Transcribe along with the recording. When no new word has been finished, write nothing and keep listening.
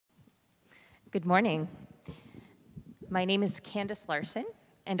Good morning. My name is Candace Larson,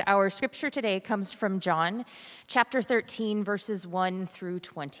 and our scripture today comes from John chapter 13, verses 1 through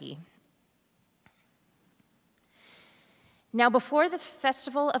 20. Now, before the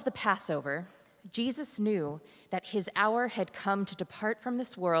festival of the Passover, Jesus knew that his hour had come to depart from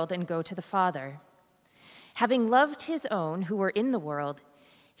this world and go to the Father. Having loved his own who were in the world,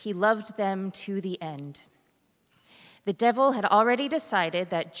 he loved them to the end. The devil had already decided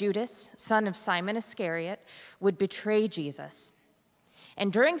that Judas, son of Simon Iscariot, would betray Jesus.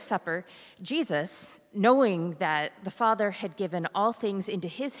 And during supper, Jesus, knowing that the Father had given all things into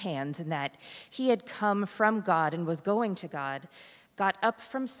his hands and that he had come from God and was going to God, got up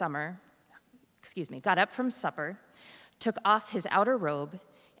from supper, took off his outer robe,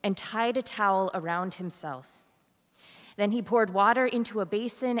 and tied a towel around himself. Then he poured water into a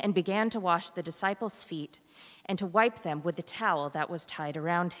basin and began to wash the disciples' feet and to wipe them with the towel that was tied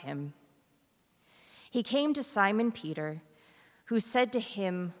around him. He came to Simon Peter, who said to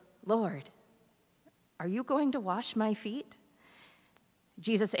him, "Lord, are you going to wash my feet?"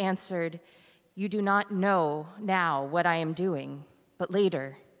 Jesus answered, "You do not know now what I am doing, but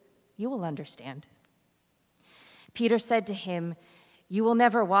later you will understand." Peter said to him, "You will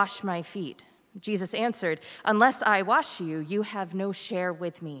never wash my feet." Jesus answered, "Unless I wash you, you have no share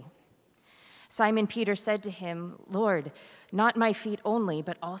with me." Simon Peter said to him, "Lord, not my feet only,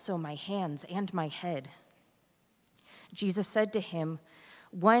 but also my hands and my head." Jesus said to him,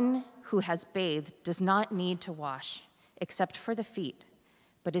 "One who has bathed does not need to wash, except for the feet,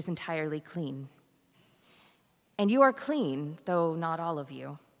 but is entirely clean. And you are clean, though not all of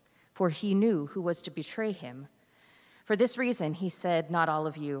you," for he knew who was to betray him. For this reason, he said, "Not all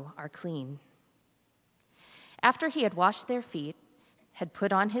of you are clean." After he had washed their feet, had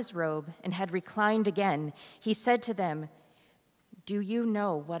put on his robe, and had reclined again, he said to them, "Do you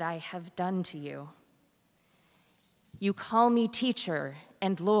know what I have done to you? You call me teacher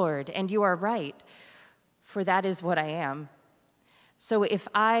and Lord, and you are right, for that is what I am. So if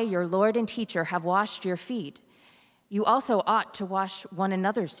I, your Lord and teacher, have washed your feet, you also ought to wash one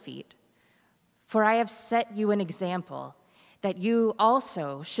another's feet. For I have set you an example, that you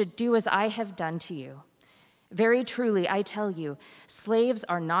also should do as I have done to you. Very truly, I tell you, slaves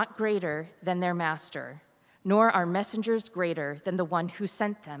are not greater than their master, nor are messengers greater than the one who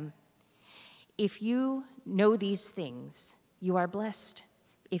sent them. If you know these things, you are blessed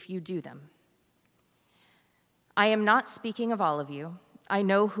if you do them. I am not speaking of all of you. I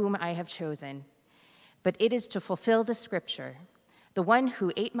know whom I have chosen, but it is to fulfill the scripture. The one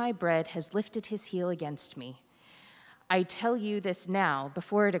who ate my bread has lifted his heel against me. I tell you this now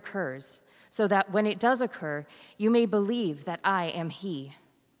before it occurs, so that when it does occur, you may believe that I am he.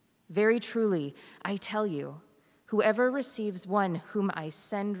 Very truly, I tell you, whoever receives one whom I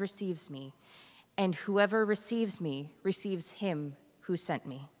send receives me, and whoever receives me receives him who sent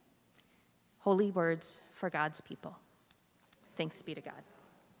me." Holy words for God's people. Thanks be to God.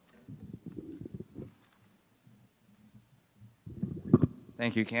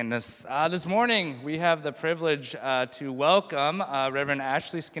 Thank you, Candace. This morning, we have the privilege to welcome Reverend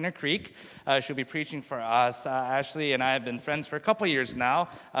Ashley Skinner Creek. She'll be preaching for us. Ashley and I have been friends for a couple years now.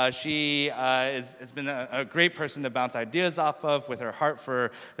 She has been a great person to bounce ideas off of with her heart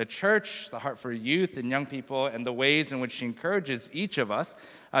for the church, the heart for youth and young people, and the ways in which she encourages each of us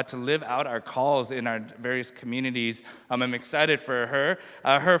to live out our calls in our various communities. I'm excited for her.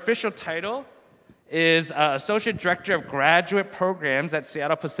 Her official title is Associate Director of Graduate Programs at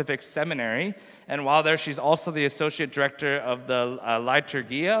Seattle Pacific Seminary. And while there, she's also the Associate Director of the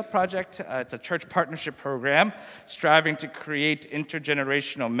Liturgia Project. It's a church partnership program striving to create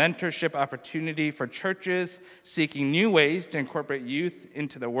intergenerational mentorship opportunity for churches seeking new ways to incorporate youth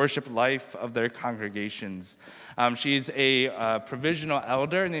into the worship life of their congregations. She's a provisional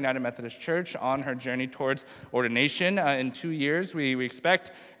elder in the United Methodist Church on her journey towards ordination in 2 years, we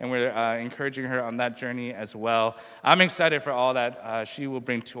expect, and we're encouraging her on that journey as well. I'm excited for all that she will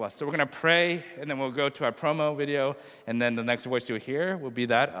bring to us. So we're going to pray, and then we'll go to our promo video, and then the next voice you'll hear will be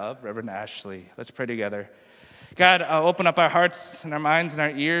that of Reverend Ashley. Let's pray together. God, open up our hearts and our minds and our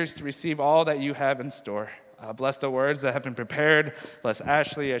ears to receive all that you have in store. Bless the words that have been prepared. Bless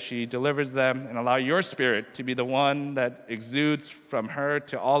Ashley as she delivers them, and allow your spirit to be the one that exudes from her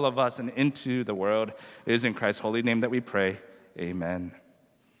to all of us and into the world. It is in Christ's holy name that we pray. Amen.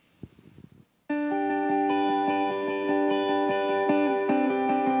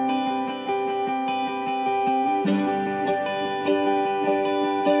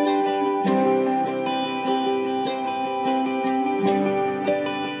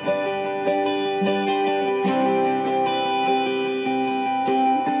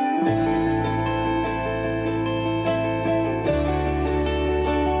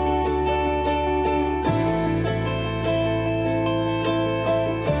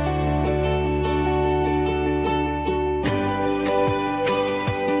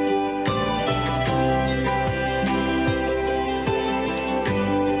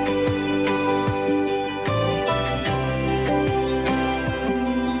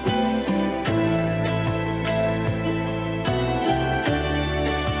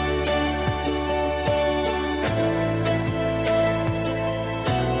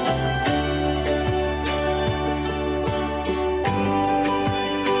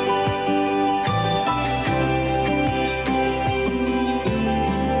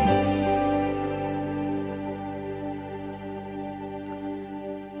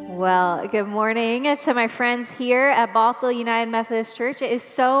 Well, good morning to my friends here at Bothell United Methodist Church. It is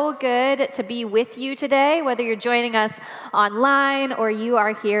so good to be with you today, whether you're joining us online or you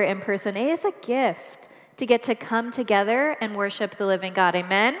are here in person. It is a gift to get to come together and worship the living God.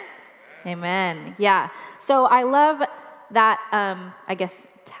 Amen? Amen. Yeah. So I love that,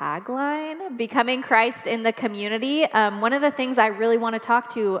 tagline, becoming Christ in the community. One of the things I really want to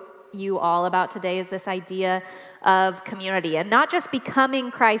talk to you all about today is this idea of community, and not just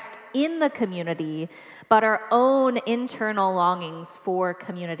becoming Christ in the community, but our own internal longings for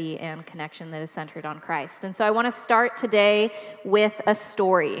community and connection that is centered on Christ. And so I want to start today with a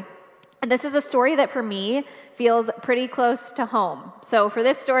story. And this is a story that for me feels pretty close to home. So for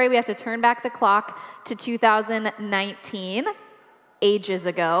this story, we have to turn back the clock to 2019, ages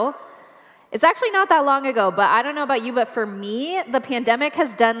ago. It's actually not that long ago, but I don't know about you, but for me, the pandemic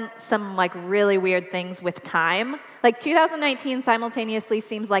has done some really weird things with time. 2019 simultaneously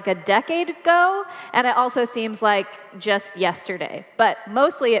seems like a decade ago, and it also seems like just yesterday. But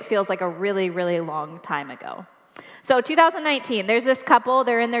mostly it feels like a really, really long time ago. So 2019, there's this couple,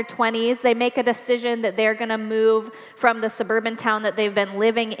 they're in their 20s. They make a decision that they're going to move from the suburban town that they've been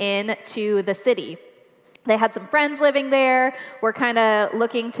living in to the city. They had some friends living there. We're kind of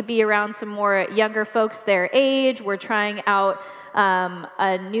looking to be around some more younger folks their age. We're trying out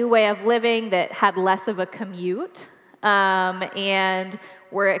a new way of living that had less of a commute. And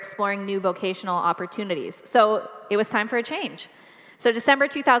we're exploring new vocational opportunities. So it was time for a change. So December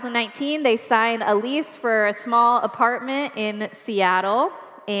 2019, they signed a lease for a small apartment in Seattle,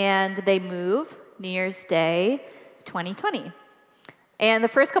 and they move New Year's Day 2020. And the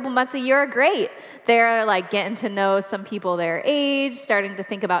first couple months of the year are great. They're getting to know some people their age, starting to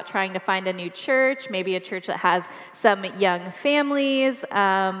think about trying to find a new church, maybe a church that has some young families.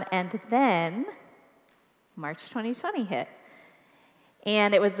 And then March 2020 hit.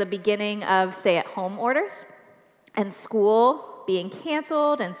 And it was the beginning of stay-at-home orders and school being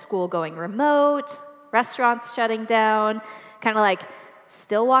canceled and school going remote, restaurants shutting down, kind of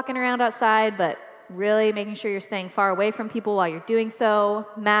still walking around outside, but really making sure you're staying far away from people while you're doing so,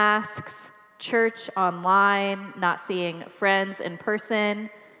 masks, church online, not seeing friends in person,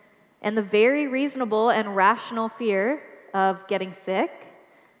 and the very reasonable and rational fear of getting sick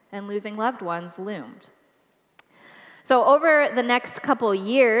and losing loved ones loomed. So over the next couple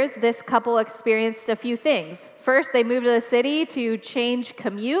years, this couple experienced a few things. First, they moved to the city to change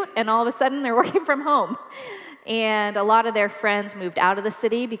commute, and all of a sudden they're working from home. And a lot of their friends moved out of the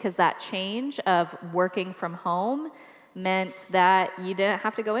city because that change of working from home meant that you didn't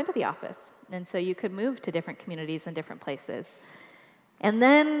have to go into the office. And so you could move to different communities and different places. And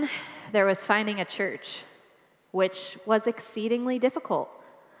then there was finding a church, which was exceedingly difficult.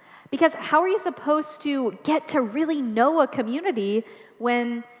 Because how are you supposed to get to really know a community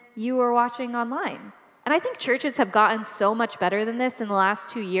when you are watching online? And I think churches have gotten so much better than this in the last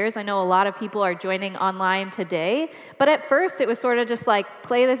 2 years. I know a lot of people are joining online today, but at first it was sort of just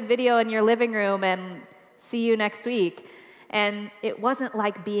play this video in your living room and see you next week. And it wasn't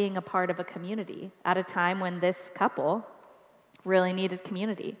like being a part of a community at a time when this couple really needed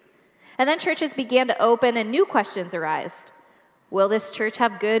community. And then churches began to open and new questions arose. Will this church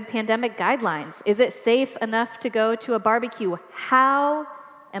have good pandemic guidelines? Is it safe enough to go to a barbecue? How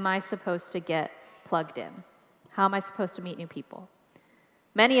am I supposed to get plugged in? How am I supposed to meet new people?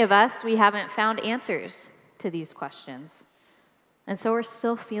 Many of us, we haven't found answers to these questions, and so we're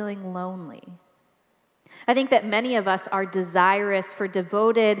still feeling lonely. I think that many of us are desirous for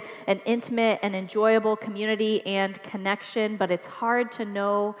devoted and intimate and enjoyable community and connection, but it's hard to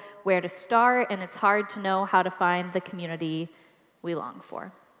know where to start, and it's hard to know how to find the community we long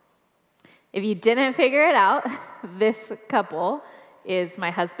for. If you didn't figure it out, this couple is my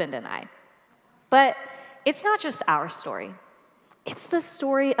husband and I. But it's not just our story. It's the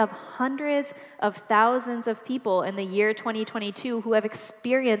story of hundreds of thousands of people in the year 2022 who have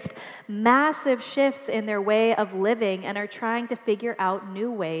experienced massive shifts in their way of living and are trying to figure out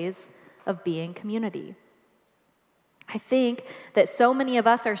new ways of being community. I think that so many of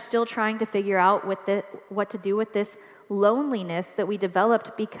us are still trying to figure out what to do with this loneliness that we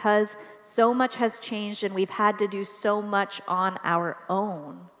developed because so much has changed and we've had to do so much on our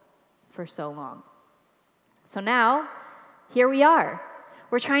own for so long. So now, here we are.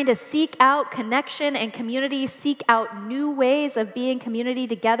 We're trying to seek out connection and community, seek out new ways of being community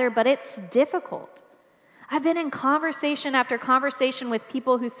together, but it's difficult. I've been in conversation after conversation with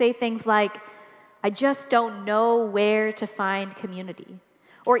people who say things like, I just don't know where to find community.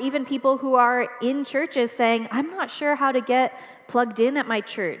 Or even people who are in churches saying, I'm not sure how to get plugged in at my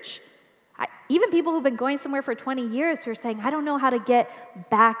church. Even people who've been going somewhere for 20 years who are saying, I don't know how to get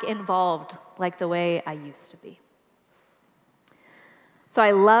back involved like the way I used to be. So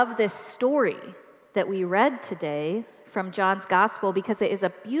I love this story that we read today from John's Gospel because it is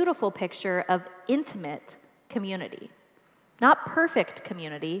a beautiful picture of intimate community. Not perfect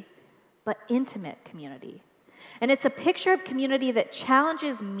community, but intimate community. And it's a picture of community that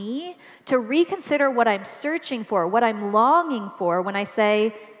challenges me to reconsider what I'm searching for, what I'm longing for when I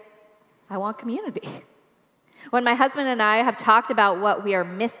say, I want community. When my husband and I have talked about what we are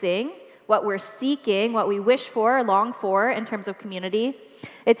missing, what we're seeking, what we wish for or long for in terms of community,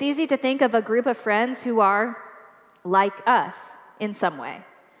 it's easy to think of a group of friends who are like us in some way.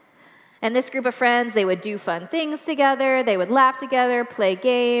 And this group of friends, they would do fun things together, they would laugh together, play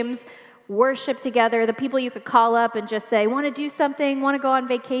games, worship together, the people you could call up and just say, want to do something, want to go on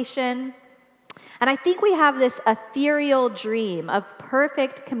vacation. And I think we have this ethereal dream of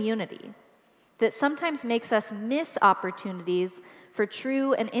perfect community that sometimes makes us miss opportunities for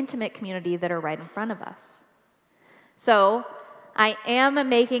true and intimate community that are right in front of us. So I am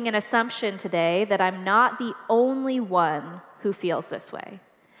making an assumption today that I'm not the only one who feels this way.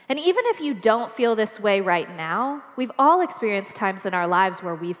 And even if you don't feel this way right now, we've all experienced times in our lives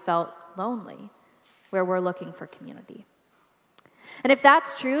where we've felt lonely, where we're looking for community. And if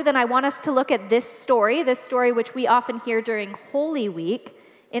that's true, then I want us to look at this story which we often hear during Holy Week,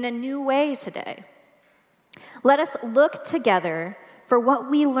 in a new way today. Let us look together for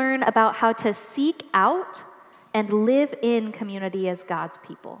what we learn about how to seek out and live in community as God's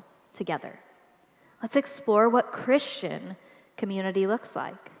people together. Let's explore what Christian community looks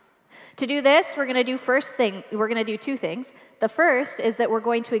like. To do this, we're going to do two things. The first is that we're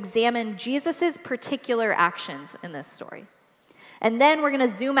going to examine Jesus' particular actions in this story. And then we're going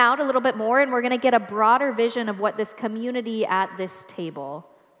to zoom out a little bit more, and we're going to get a broader vision of what this community at this table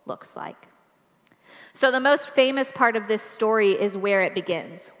looks like. So the most famous part of this story is where it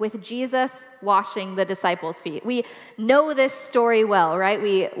begins, with Jesus washing the disciples' feet. We know this story well, right?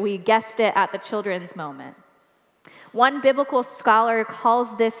 We guessed it at the children's moment. One biblical scholar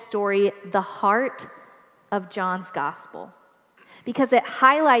calls this story the heart of John's gospel because it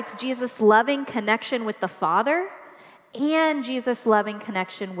highlights Jesus' loving connection with the Father and Jesus' loving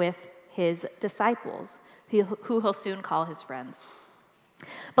connection with his disciples, who he'll soon call his friends.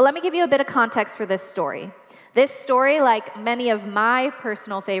 But let me give you a bit of context for this story. This story, like many of my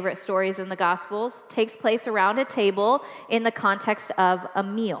personal favorite stories in the Gospels, takes place around a table in the context of a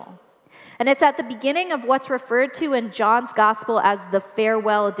meal. And it's at the beginning of what's referred to in John's Gospel as the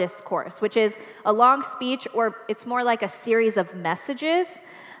farewell discourse, which is a long speech, or it's more like a series of messages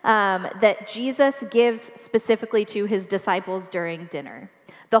that Jesus gives specifically to his disciples during dinner.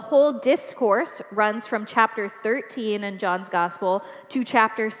 The whole discourse runs from chapter 13 in John's Gospel to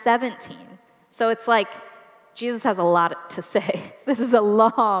chapter 17. So it's like Jesus has a lot to say. This is a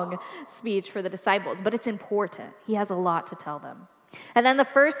long speech for the disciples, but it's important. He has a lot to tell them. And then the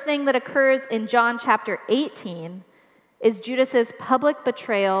first thing that occurs in John chapter 18 is Judas's public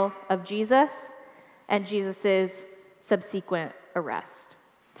betrayal of Jesus and Jesus's subsequent arrest.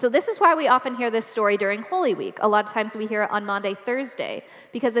 So this is why we often hear this story during Holy Week. A lot of times we hear it on Maundy, Thursday,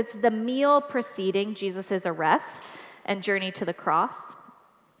 because it's the meal preceding Jesus' arrest and journey to the cross,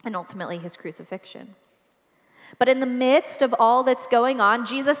 and ultimately his crucifixion. But in the midst of all that's going on,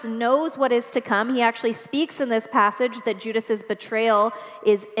 Jesus knows what is to come. He actually speaks in this passage that Judas's betrayal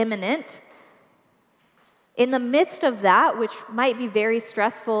is imminent. In the midst of that, which might be very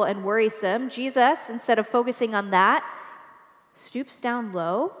stressful and worrisome, Jesus, instead of focusing on that, stoops down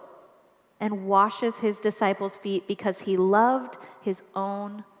low and washes his disciples' feet because he loved his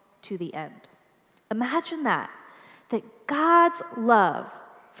own to the end. Imagine that God's love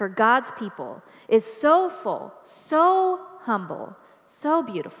for God's people is so full, so humble, so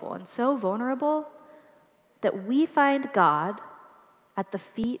beautiful, and so vulnerable that we find God at the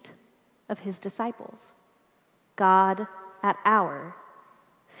feet of his disciples. God at our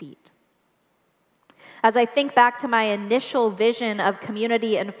feet. As I think back to my initial vision of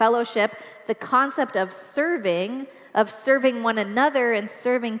community and fellowship, the concept of serving one another and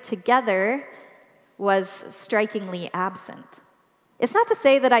serving together was strikingly absent. It's not to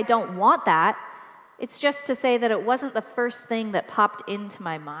say that I don't want that. It's just to say that it wasn't the first thing that popped into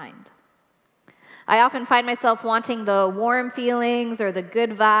my mind. I often find myself wanting the warm feelings or the good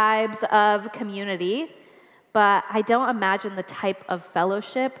vibes of community, but I don't imagine the type of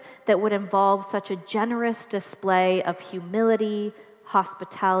fellowship that would involve such a generous display of humility,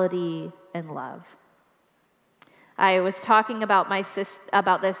 hospitality, and love. I was talking about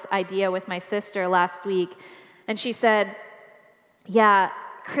this idea with my sister last week, and she said, yeah,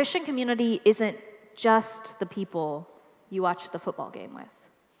 Christian community isn't just the people you watch the football game with.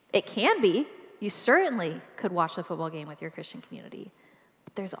 It can be. You certainly could watch the football game with your Christian community.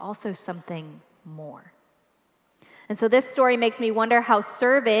 But there's also something more. And so this story makes me wonder how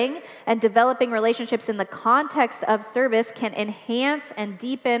serving and developing relationships in the context of service can enhance and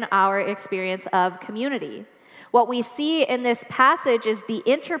deepen our experience of community. What we see in this passage is the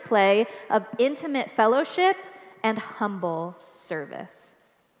interplay of intimate fellowship and humble service.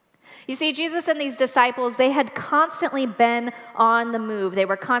 You see, Jesus and these disciples, they had constantly been on the move. They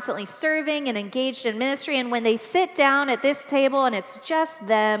were constantly serving and engaged in ministry. And when they sit down at this table and it's just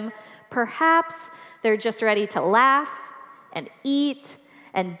them, perhaps they're just ready to laugh and eat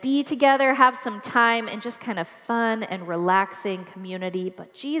and be together, have some time and just kind of fun and relaxing community.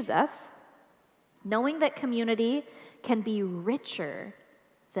 But Jesus, knowing that community can be richer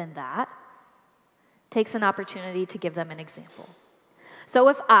than that, takes an opportunity to give them an example. So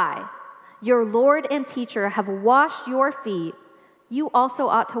if I, your Lord and teacher, have washed your feet, you also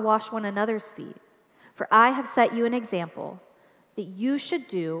ought to wash one another's feet. For I have set you an example that you should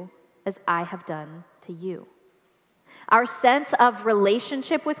do as I have done to you. Our sense of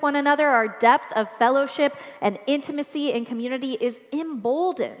relationship with one another, our depth of fellowship and intimacy and community is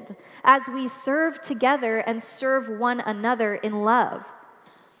emboldened as we serve together and serve one another in love.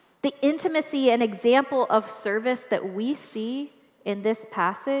 The intimacy and example of service that we see in this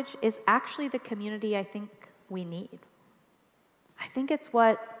passage is actually the community I think we need. I think it's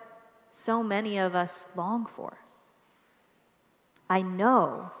what so many of us long for. I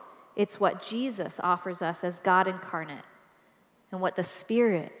know it's what Jesus offers us as God incarnate and what the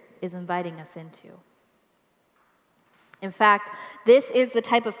Spirit is inviting us into. In fact, this is the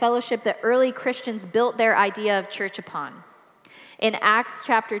type of fellowship that early Christians built their idea of church upon. In Acts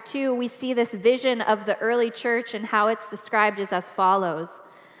chapter 2, we see this vision of the early church and how it's described as follows.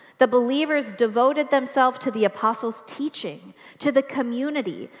 The believers devoted themselves to the apostles' teaching, to the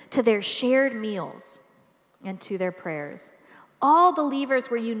community, to their shared meals, and to their prayers. All believers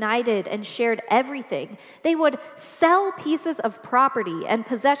were united and shared everything. They would sell pieces of property and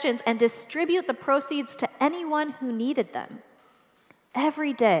possessions and distribute the proceeds to anyone who needed them.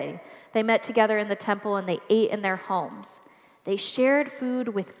 Every day, they met together in the temple and they ate in their homes. They shared food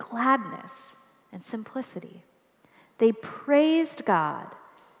with gladness and simplicity. They praised God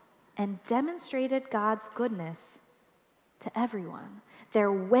and demonstrated God's goodness to everyone.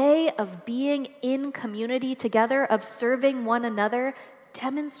 Their way of being in community together, of serving one another,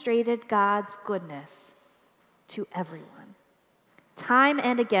 demonstrated God's goodness to everyone. Time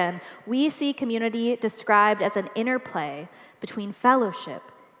and again, we see community described as an interplay between fellowship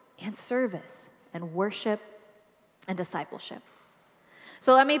and service and worship and discipleship.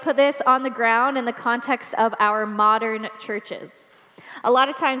 So let me put this on the ground in the context of our modern churches. A lot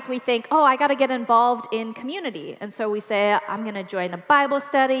of times we think, I got to get involved in community. And so we say, I'm going to join a Bible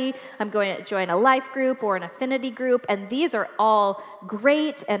study, I'm going to join a life group or an affinity group. And these are all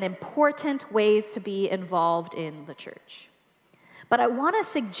great and important ways to be involved in the church. But I want to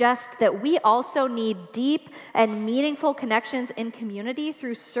suggest that we also need deep and meaningful connections in community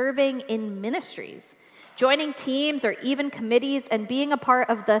through serving in ministries, joining teams or even committees, and being a part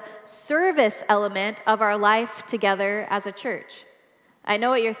of the service element of our life together as a church. I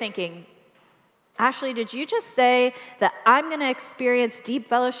know what you're thinking. Ashley, did you just say that I'm going to experience deep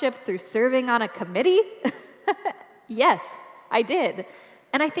fellowship through serving on a committee? Yes, I did.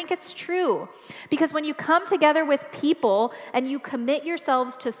 And I think it's true. Because when you come together with people and you commit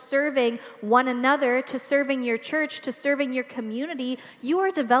yourselves to serving one another, to serving your church, to serving your community, you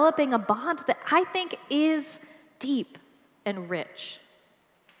are developing a bond that I think is deep and rich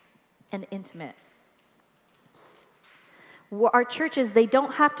and intimate. Our churches, they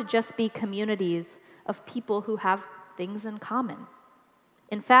don't have to just be communities of people who have things in common.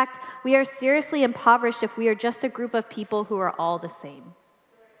 In fact, we are seriously impoverished if we are just a group of people who are all the same.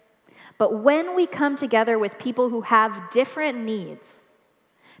 But when we come together with people who have different needs,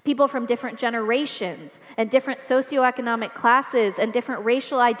 people from different generations and different socioeconomic classes and different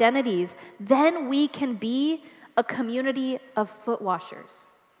racial identities, then we can be a community of foot washers,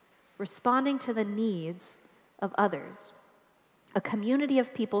 responding to the needs of others. A community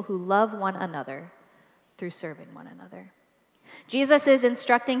of people who love one another through serving one another. Jesus is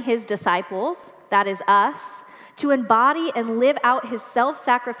instructing his disciples, that is us, to embody and live out his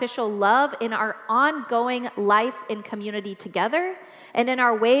self-sacrificial love in our ongoing life in community together and in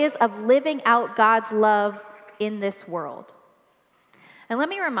our ways of living out God's love in this world. And let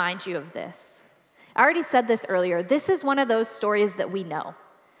me remind you of this. I already said this earlier. This is one of those stories that we know.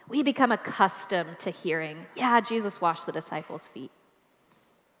 We become accustomed to hearing, Jesus washed the disciples' feet.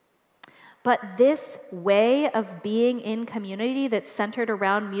 But this way of being in community that's centered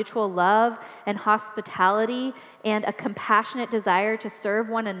around mutual love and hospitality and a compassionate desire to serve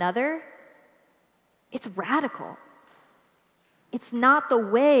one another, it's radical. It's not the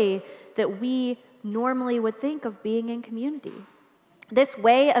way that we normally would think of being in community. This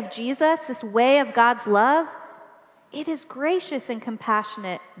way of Jesus, this way of God's love, it is gracious and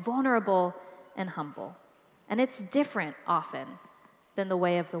compassionate, vulnerable and humble. And it's different often than the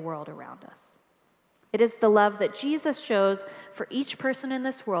way of the world around us. It is the love that Jesus shows for each person in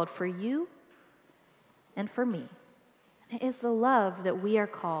this world, for you and for me. And it is the love that we are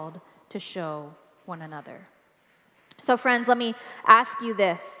called to show one another. So friends, let me ask you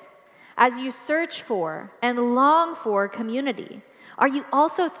this. As you search for and long for community, are you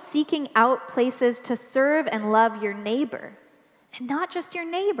also seeking out places to serve and love your neighbor? And not just your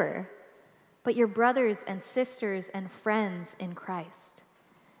neighbor, but your brothers and sisters and friends in Christ?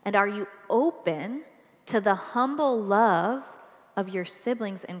 And are you open to the humble love of your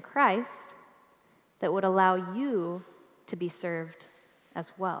siblings in Christ that would allow you to be served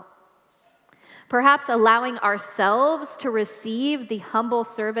as well? Perhaps allowing ourselves to receive the humble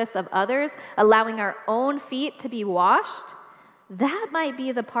service of others, allowing our own feet to be washed, that might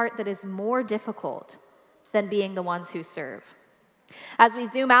be the part that is more difficult than being the ones who serve. As we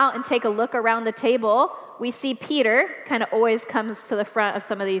zoom out and take a look around the table, we see Peter kind of always comes to the front of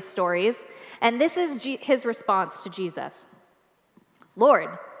some of these stories. And this is his response to Jesus. Lord,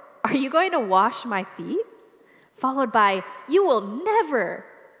 are you going to wash my feet? Followed by, you will never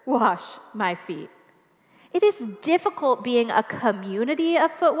wash my feet. It is difficult being a community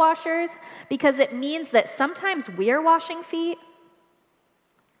of foot washers because it means that sometimes we're washing feet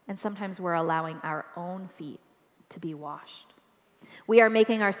and sometimes we're allowing our own feet to be washed. We are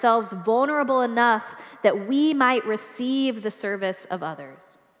making ourselves vulnerable enough that we might receive the service of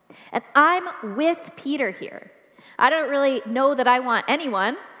others. And I'm with Peter here. I don't really know that I want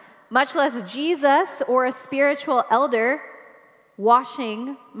anyone, much less Jesus or a spiritual elder,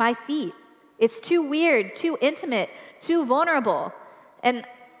 washing my feet. It's too weird, too intimate, too vulnerable. And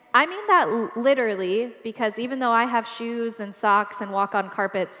I mean that literally, because even though I have shoes and socks and walk on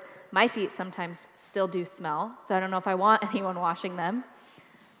carpets, my feet sometimes still do smell, so I don't know if I want anyone washing them.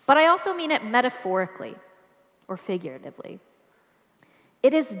 But I also mean it metaphorically or figuratively.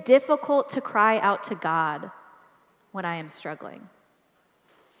 It is difficult to cry out to God when I am struggling.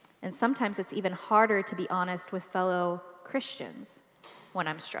 And sometimes it's even harder to be honest with fellow Christians when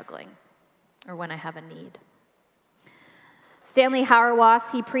I'm struggling or when I have a need. Stanley Hauerwas,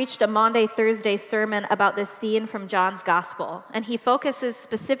 he preached a Maundy Thursday sermon about this scene from John's Gospel, and he focuses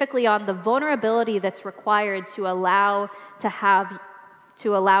specifically on the vulnerability that's required to allow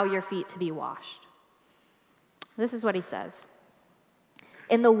your feet to be washed. This is what he says.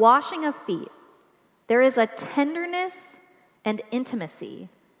 In the washing of feet, there is a tenderness and intimacy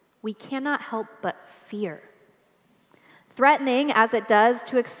we cannot help but fear, threatening as it does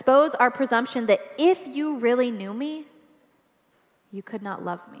to expose our presumption that if you really knew me, you could not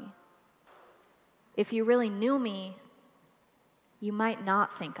love me. If you really knew me, you might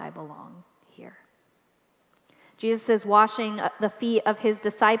not think I belong here. Jesus' washing the feet of his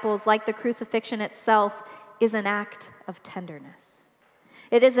disciples, like the crucifixion itself, is an act of tenderness.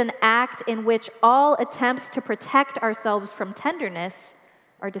 It is an act in which all attempts to protect ourselves from tenderness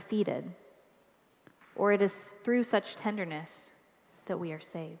are defeated. Or it is through such tenderness that we are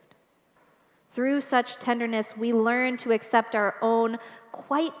saved. Through such tenderness, we learn to accept our own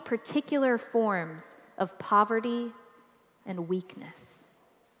quite particular forms of poverty and weakness.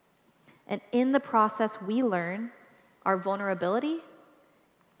 And in the process, we learn our vulnerability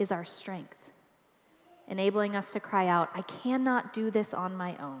is our strength, enabling us to cry out, I cannot do this on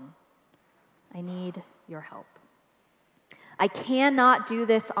my own. I need your help. I cannot do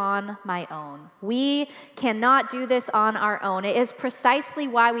this on my own. We cannot do this on our own. It is precisely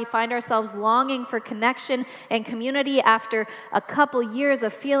why we find ourselves longing for connection and community after a couple years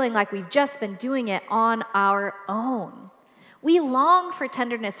of feeling like we've just been doing it on our own. We long for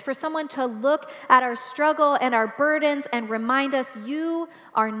tenderness, for someone to look at our struggle and our burdens and remind us, you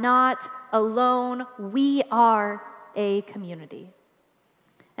are not alone. We are a community.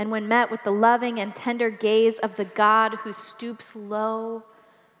 And when met with the loving and tender gaze of the God who stoops low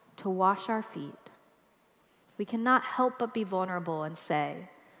to wash our feet, we cannot help but be vulnerable and say,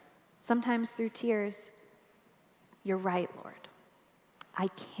 sometimes through tears, you're right, Lord. I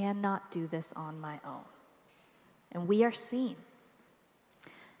cannot do this on my own. And we are seen.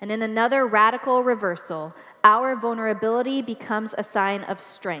 And in another radical reversal, our vulnerability becomes a sign of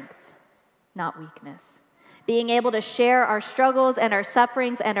strength, not weakness. being able to share our struggles and our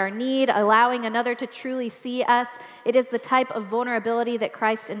sufferings and our need, allowing another to truly see us. It is the type of vulnerability that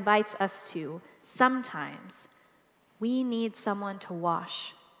Christ invites us to. Sometimes we need someone to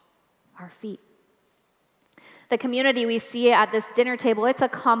wash our feet. The community we see at this dinner table, it's a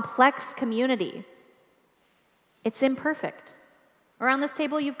complex community. It's imperfect. Around this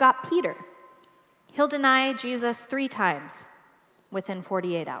table, you've got Peter. He'll deny Jesus 3 times within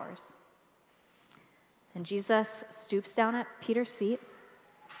 48 hours. And Jesus stoops down at Peter's feet,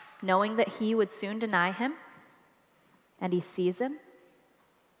 knowing that he would soon deny him, and he sees him,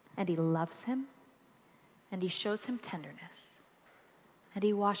 and he loves him, and he shows him tenderness, and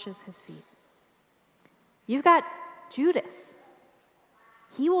he washes his feet. You've got Judas.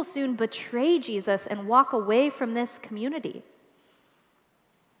 He will soon betray Jesus and walk away from this community.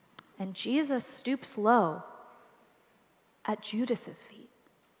 And Jesus stoops low at Judas's feet,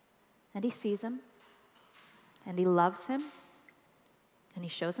 and he sees him, and he loves him, and he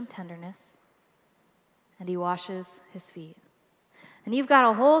shows him tenderness, and he washes his feet. And you've got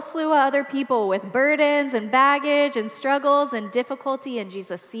a whole slew of other people with burdens and baggage and struggles and difficulty, and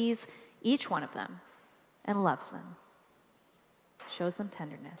Jesus sees each one of them and loves them, shows them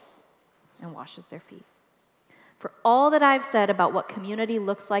tenderness, and washes their feet. For all that I've said about what community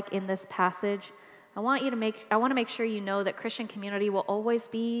looks like in this passage, I want to make sure you know that Christian community will always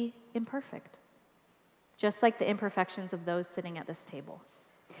be imperfect, just like the imperfections of those sitting at this table.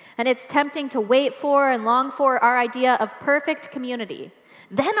 And it's tempting to wait for and long for our idea of perfect community.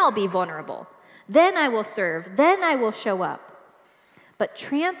 Then I'll be vulnerable. Then I will serve. Then I will show up. But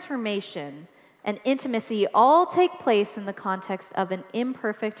transformation and intimacy all take place in the context of an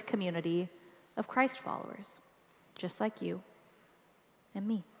imperfect community of Christ followers, just like you and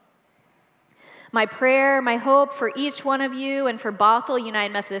me. My prayer, my hope for each one of you and for Bothell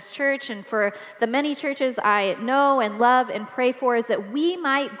United Methodist Church and for the many churches I know and love and pray for is that we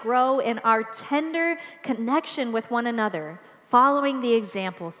might grow in our tender connection with one another, following the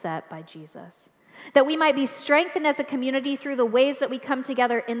example set by Jesus. That we might be strengthened as a community through the ways that we come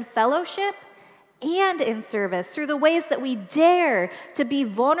together in fellowship and in service, through the ways that we dare to be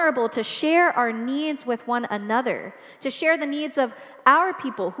vulnerable, to share our needs with one another, to share the needs of our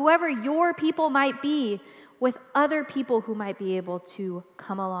people, whoever your people might be, with other people who might be able to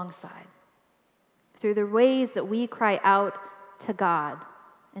come alongside. Through the ways that we cry out to God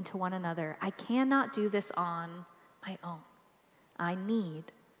and to one another, I cannot do this on my own. I need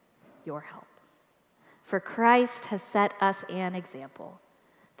your help. For Christ has set us an example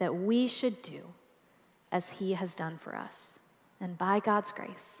that we should do as he has done for us. And by God's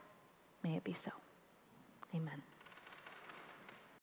grace, may it be so. Amen.